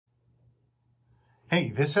Hey,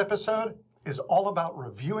 this episode is all about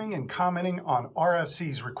reviewing and commenting on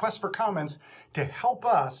RFC's request for comments to help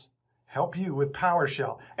us help you with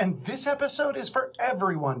PowerShell. And this episode is for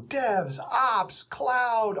everyone, devs, ops,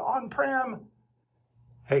 cloud, on-prem.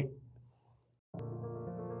 Hey.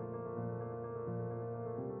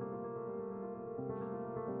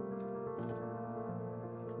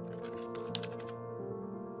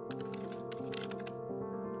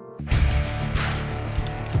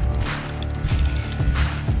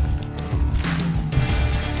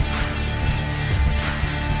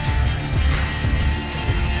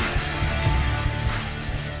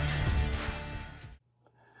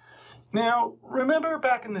 Now, remember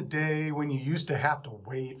back in the day when you used to have to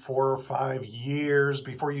wait 4 or 5 years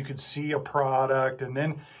before you could see a product, and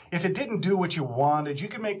then if it didn't do what you wanted, you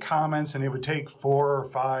could make comments and it would take 4 or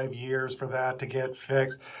 5 years for that to get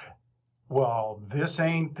fixed? Well, this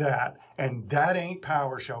ain't that, and that ain't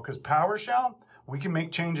PowerShell, because PowerShell, we can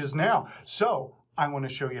make changes now. So I want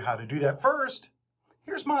to show you how to do that. First,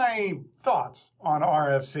 here's my thoughts on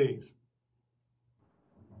RFCs.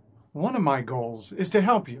 One of my goals is to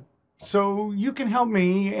help you. So you can help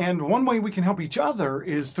me, and one way we can help each other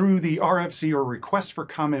is through the RFC or request for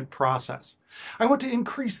comment process. I want to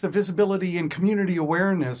increase the visibility and community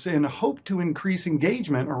awareness and hope to increase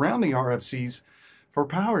engagement around the RFCs for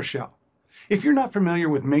PowerShell. If you're not familiar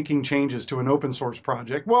with making changes to an open source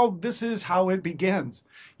project, well, this is how it begins.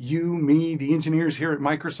 You, me, the engineers here at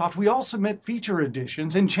Microsoft, we all submit feature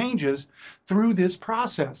additions and changes through this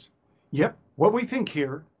process. Yep, what we think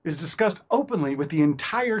here is discussed openly with the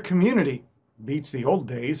entire community. Beats the old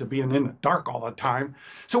days of being in the dark all the time.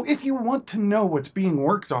 So if you want to know what's being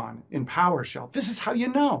worked on in PowerShell, this is how you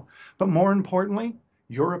know. But more importantly,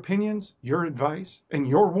 your opinions, your advice, and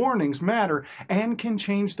your warnings matter and can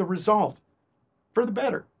change the result for the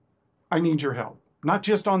better. I need your help, not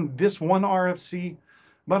just on this one RFC,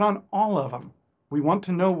 but on all of them. We want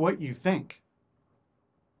to know what you think.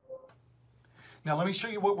 Now let me show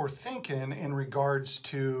you what we're thinking in regards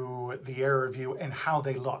to the ErrorView and how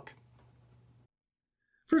they look.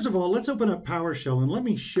 First of all, let's open up PowerShell and let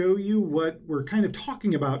me show you what we're kind of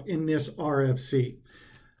talking about in this RFC.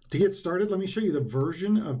 To get started, let me show you the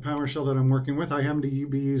version of PowerShell that I'm working with. I happen to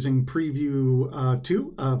be using Preview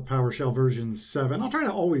 2 of PowerShell version 7. I'll try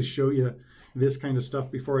to always show you this kind of stuff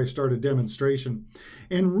before I start a demonstration.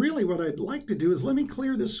 And really what I'd like to do is let me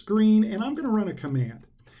clear the screen and I'm going to run a command.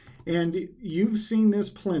 And you've seen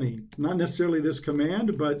this plenty, not necessarily this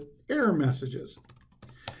command, but error messages.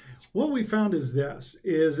 What we found is this,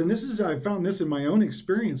 I found this in my own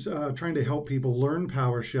experience trying to help people learn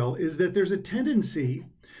PowerShell, is that there's a tendency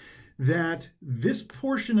that this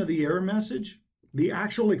portion of the error message, the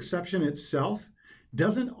actual exception itself,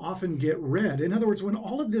 doesn't often get read. In other words, when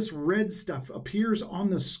all of this red stuff appears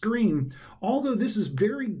on the screen, although this is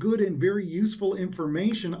very good and very useful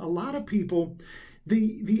information, a lot of people,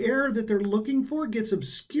 the error that they're looking for gets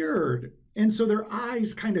obscured, and so their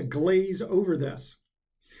eyes kind of glaze over this.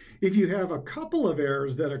 If you have a couple of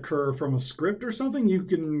errors that occur from a script or something, you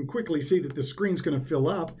can quickly see that the screen's going to fill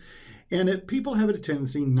up, and people have a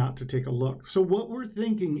tendency not to take a look. So what we're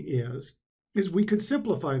thinking is we could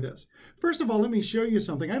simplify this. First of all, let me show you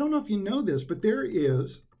something. I don't know if you know this, but there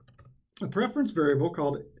is a preference variable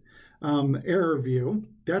called ErrorView.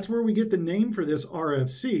 That's where we get the name for this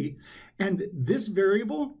RFC. And this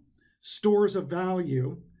variable stores a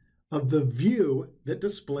value of the view that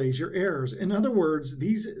displays your errors. In other words,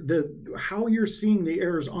 how you're seeing the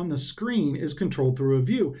errors on the screen is controlled through a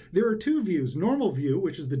view. There are two views: normal view,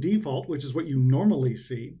 which is the default, which is what you normally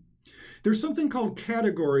see. There's something called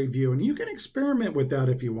category view, and you can experiment with that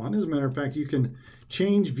if you want. As a matter of fact, you can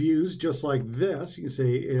change views just like this. You can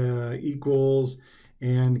say equals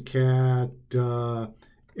and category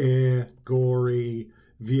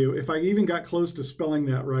view. If I even got close to spelling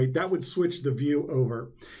that right, that would switch the view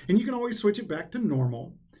over. And you can always switch it back to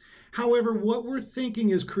normal. However, what we're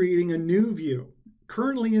thinking is creating a new view.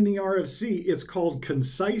 Currently in the RFC, it's called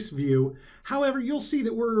concise view. However, you'll see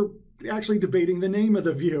that we're actually debating the name of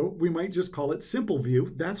the view. We might just call it simple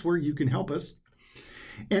view. That's where you can help us.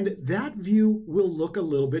 And that view will look a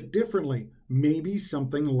little bit differently. Maybe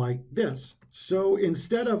something like this. So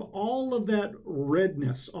instead of all of that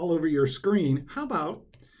redness all over your screen, how about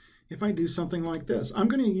if I do something like this? I'm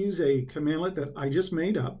going to use a commandlet that I just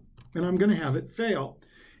made up, and I'm going to have it fail.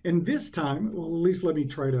 And this time, well, at least let me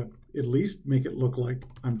try to at least make it look like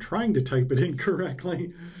I'm trying to type it in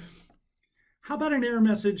correctly. How about an error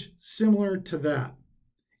message similar to that?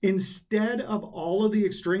 Instead of all of the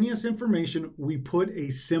extraneous information, we put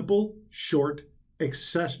a simple, short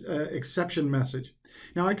exception message.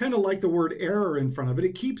 Now, I kind of like the word error in front of it.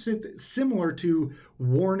 It keeps it similar to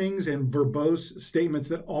warnings and verbose statements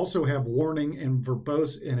that also have warning and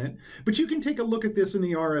verbose in it. But you can take a look at this in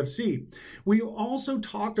the RFC. We also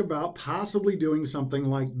talked about possibly doing something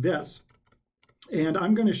like this. And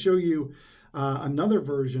I'm going to show you another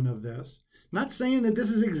version of this. Not saying that this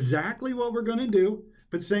is exactly what we're going to do,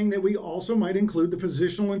 but saying that we also might include the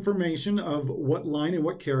positional information of what line and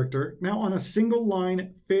what character. Now, on a single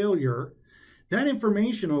line failure, that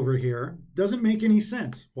information over here doesn't make any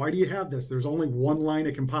sense. Why do you have this? There's only one line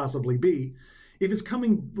it can possibly be. If it's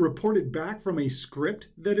coming reported back from a script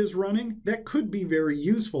that is running, that could be very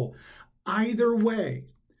useful. Either way,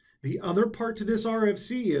 the other part to this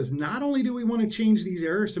RFC is not only do we want to change these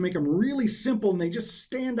errors to make them really simple and they just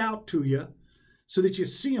stand out to you so that you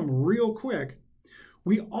see them real quick,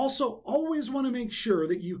 we also always want to make sure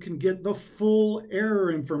that you can get the full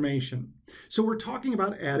error information. So we're talking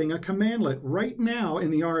about adding a commandlet. Right now in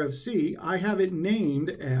the RFC, I have it named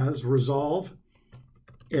as resolve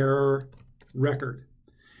error record.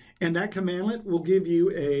 And that commandlet will give you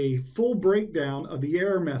a full breakdown of the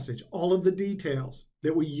error message, all of the details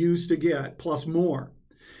that we used to get, plus more.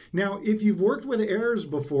 Now, if you've worked with errors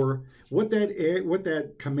before, what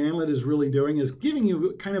that commandlet is really doing is giving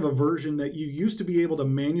you kind of a version that you used to be able to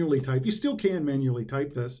manually type. You still can manually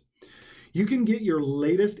type this. You can get your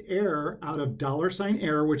latest error out of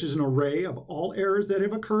 $error, which is an array of all errors that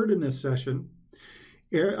have occurred in this session.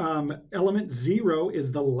 Element 0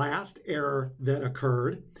 is the last error that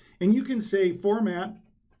occurred. And you can say format,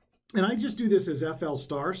 and I just do this as FL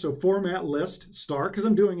star, so format list star, because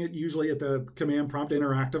I'm doing it usually at the command prompt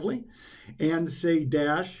interactively, and say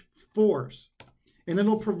dash force. And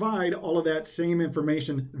it'll provide all of that same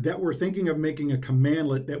information that we're thinking of making a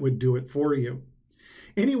commandlet that would do it for you.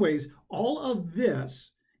 Anyways, all of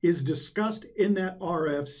this is discussed in that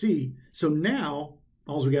RFC. So now,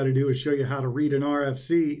 all we got to do is show you how to read an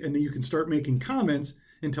RFC, and then you can start making comments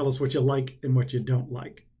and tell us what you like and what you don't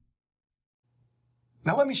like.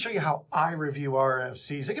 Now let me show you how I review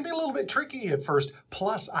RFCs. It can be a little bit tricky at first.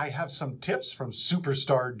 Plus, I have some tips from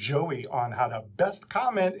Superstar Joey on how to best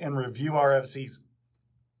comment and review RFCs.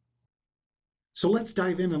 So let's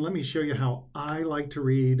dive in and let me show you how I like to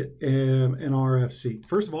read an RFC.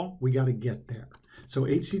 First of all, we got to get there. So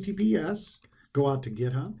HTTPS, go out to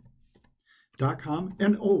github.com.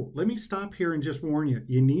 And oh, let me stop here and just warn you.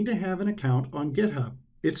 You need to have an account on GitHub.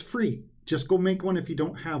 It's free. Just go make one if you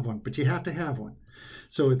don't have one, but you have to have one.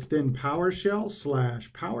 So it's then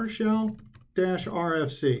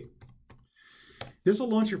PowerShell/PowerShell-RFC. This will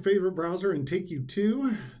launch your favorite browser and take you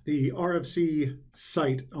to the RFC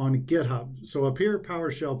site on GitHub. So up here,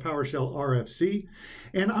 PowerShell/PowerShell-RFC.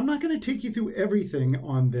 And I'm not going to take you through everything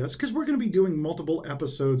on this because we're going to be doing multiple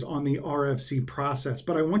episodes on the RFC process.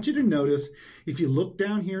 But I want you to notice, if you look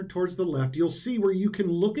down here towards the left, you'll see where you can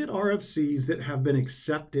look at RFCs that have been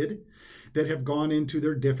accepted, that have gone into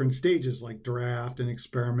their different stages like draft and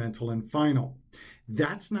experimental and final.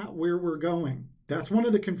 That's not where we're going. That's one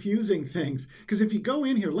of the confusing things, because if you go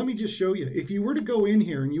in here, let me just show you. If you were to go in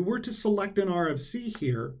here and you were to select an RFC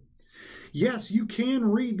here, yes, you can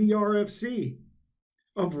read the RFC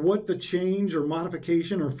of what the change or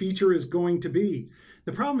modification or feature is going to be.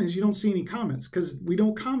 The problem is you don't see any comments because we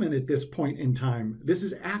don't comment at this point in time. This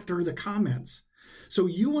is after the comments. So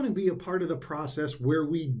you want to be a part of the process where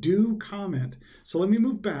we do comment. So let me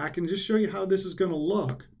move back and just show you how this is going to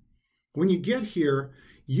look. When you get here,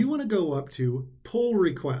 you want to go up to pull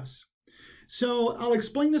requests. So I'll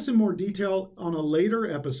explain this in more detail on a later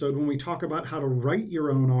episode when we talk about how to write your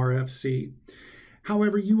own RFC.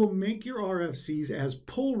 However, you will make your RFCs as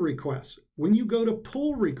pull requests. When you go to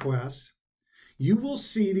pull requests, you will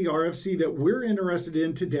see the RFC that we're interested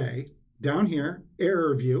in today. Down here,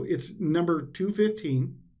 ErrorView, it's number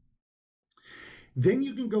 215. Then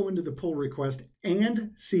you can go into the pull request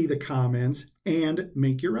and see the comments and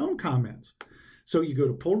make your own comments. So you go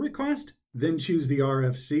to pull request, then choose the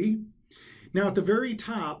RFC. Now at the very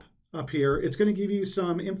top up here, it's going to give you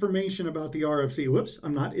some information about the RFC. Whoops,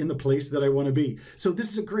 I'm not in the place that I want to be. So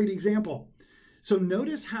this is a great example. So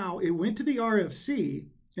notice how it went to the RFC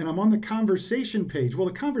and I'm on the conversation page. Well,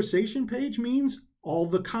 the conversation page means all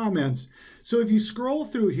the comments. So if you scroll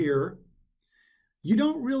through here, you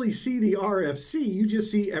don't really see the RFC, you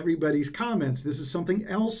just see everybody's comments. This is something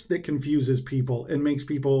else that confuses people and makes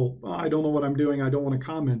people, oh, I don't know what I'm doing, I don't want to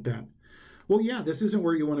comment that. Well, yeah, this isn't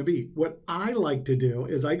where you want to be. What I like to do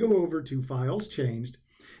is I go over to Files Changed,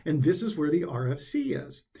 and this is where the RFC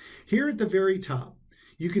is. Here at the very top,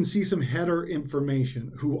 you can see some header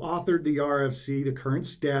information, who authored the RFC, the current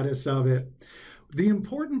status of it. The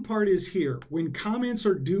important part is here, when comments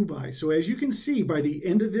are due by. So as you can see, by the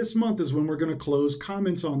end of this month is when we're going to close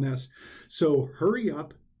comments on this. So hurry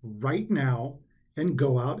up right now and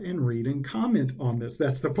go out and read and comment on this.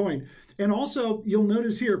 That's the point. And also, you'll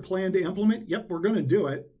notice here, plan to implement. Yep, we're going to do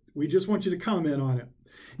it. We just want you to comment on it.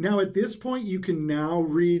 Now, at this point, you can now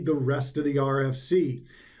read the rest of the RFC.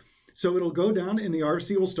 So it'll go down and the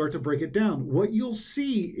RFC will start to break it down. What you'll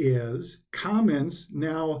see is comments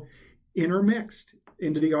now intermixed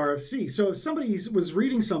into the RFC. So if somebody was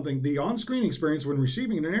reading something, the on-screen experience when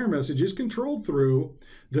receiving an error message is controlled through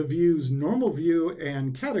the views normal view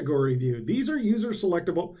and category view. These are user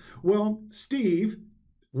selectable. Well, Steve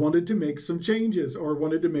wanted to make some changes or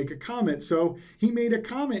wanted to make a comment. So he made a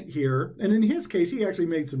comment here. And in his case, he actually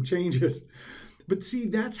made some changes. But see,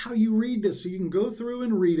 that's how you read this. So you can go through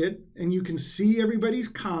and read it and you can see everybody's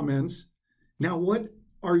comments. Now, what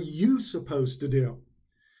are you supposed to do?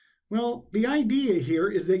 Well, the idea here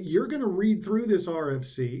is that you're going to read through this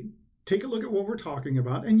RFC, take a look at what we're talking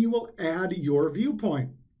about, and you will add your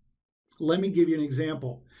viewpoint. Let me give you an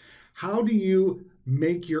example. How do you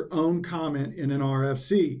make your own comment in an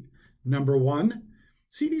RFC? Number one,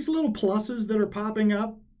 see these little pluses that are popping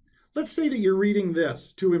up? Let's say that you're reading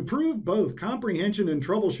this, to improve both comprehension and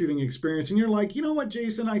troubleshooting experience, and you're like, you know what,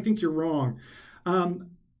 Jason, I think you're wrong.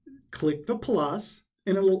 Click the plus,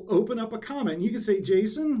 and it'll open up a comment. You can say,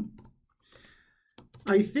 Jason,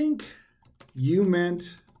 I think you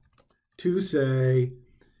meant to say,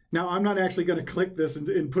 now I'm not actually going to click this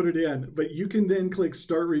and put it in, but you can then click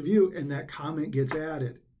Start Review, and that comment gets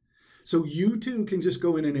added. So you too can just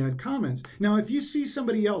go in and add comments. Now, if you see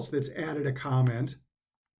somebody else that's added a comment,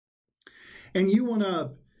 and you want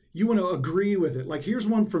to agree with it. Like here's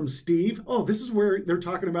one from Steve. Oh, this is where they're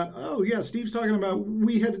talking about, oh yeah, Steve's talking about,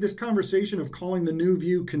 we had this conversation of calling the new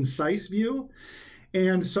view concise view.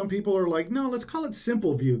 And some people are like, no, let's call it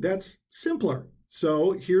simple view. That's simpler.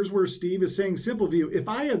 So here's where Steve is saying simple view. If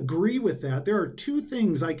I agree with that, there are two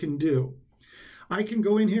things I can do. I can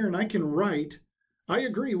go in here and I can write, I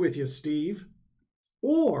agree with you, Steve.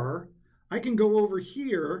 Or I can go over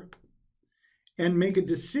here and make a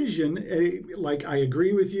decision like I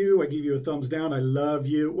agree with you, I give you a thumbs down, I love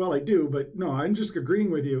you. Well, I do, but no, I'm just agreeing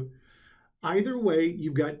with you. Either way,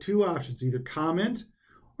 you've got two options, either comment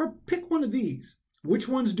or pick one of these. Which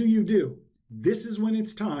ones do you do? This is when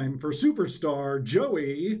it's time for superstar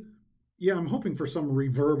Joey. Yeah, I'm hoping for some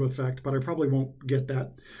reverb effect, but I probably won't get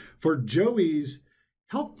that. For Joey's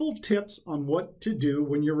helpful tips on what to do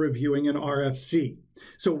when you're reviewing an RFC.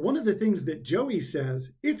 So one of the things that Joey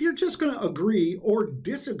says, if you're just going to agree or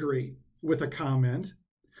disagree with a comment,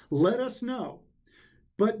 let us know.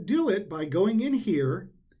 But do it by going in here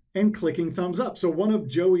and clicking thumbs up. So one of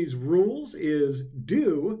Joey's rules is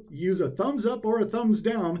do use a thumbs up or a thumbs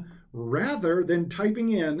down rather than typing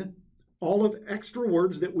in all of extra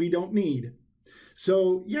words that we don't need.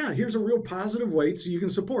 So yeah, here's a real positive way so you can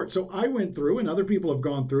support. So I went through and other people have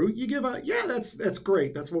gone through. You give a, yeah, that's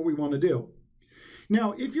great. That's what we want to do.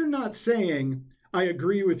 Now, if you're not saying I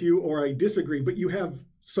agree with you or I disagree, but you have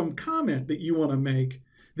some comment that you want to make,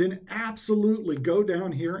 then absolutely go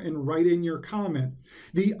down here and write in your comment.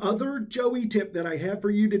 The other Joey tip that I have for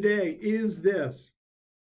you today is this.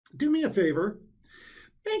 Do me a favor.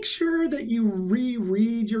 Make sure that you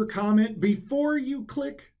reread your comment before you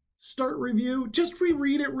click Start Review. Just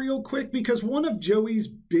reread it real quick, because one of Joey's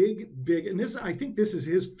big, and this, I think this is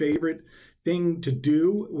his favorite thing to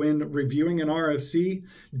do when reviewing an RFC,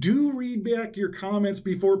 do read back your comments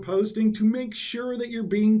before posting to make sure that you're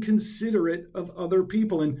being considerate of other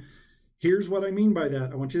people. And here's what I mean by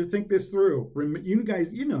that. I want you to think this through. You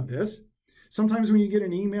guys, you know this. Sometimes when you get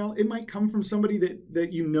an email, it might come from somebody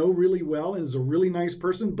that you know really well and is a really nice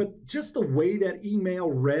person, but just the way that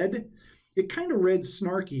email read, it kind of read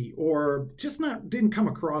snarky or just didn't come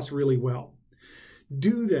across really well.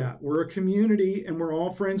 Do that. We're a community and we're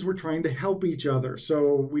all friends. We're trying to help each other.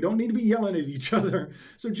 So we don't need to be yelling at each other.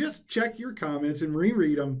 So just check your comments and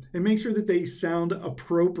reread them and make sure that they sound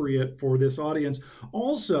appropriate for this audience.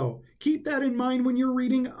 Also, keep that in mind when you're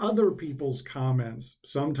reading other people's comments.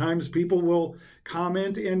 Sometimes people will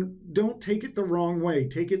comment and don't take it the wrong way.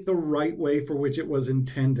 Take it the right way for which it was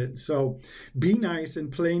intended. So be nice and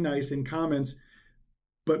play nice in comments.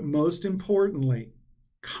 But most importantly,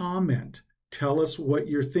 comment. Tell us what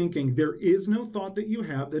you're thinking. There is no thought that you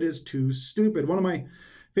have that is too stupid. One of my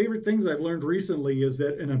favorite things I've learned recently is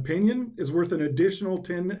that an opinion is worth an additional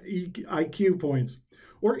 10 IQ points.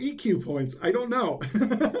 Or EQ points, I don't know.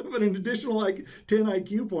 But an additional 10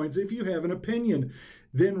 IQ points if you have an opinion.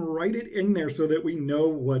 Then write it in there so that we know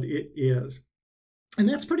what it is. And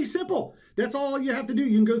that's pretty simple. That's all you have to do.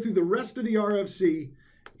 You can go through the rest of the RFC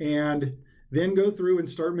and then go through and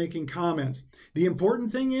start making comments. The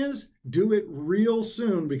important thing is do it real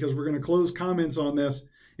soon, because we're going to close comments on this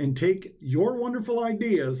and take your wonderful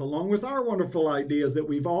ideas along with our wonderful ideas that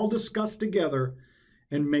we've all discussed together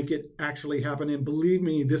and make it actually happen. And believe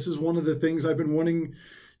me, this is one of the things I've been wanting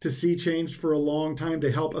to see changed for a long time,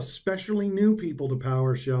 to help especially new people to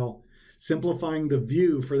PowerShell, simplifying the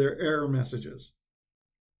view for their error messages.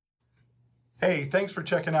 Hey, thanks for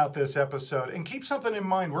checking out this episode. And keep something in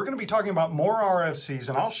mind, we're going to be talking about more RFCs,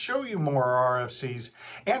 and I'll show you more RFCs,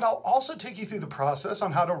 and I'll also take you through the process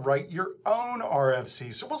on how to write your own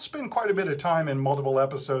RFC. So we'll spend quite a bit of time in multiple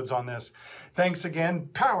episodes on this. Thanks again.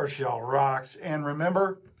 PowerShell rocks. And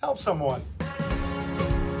remember, help someone.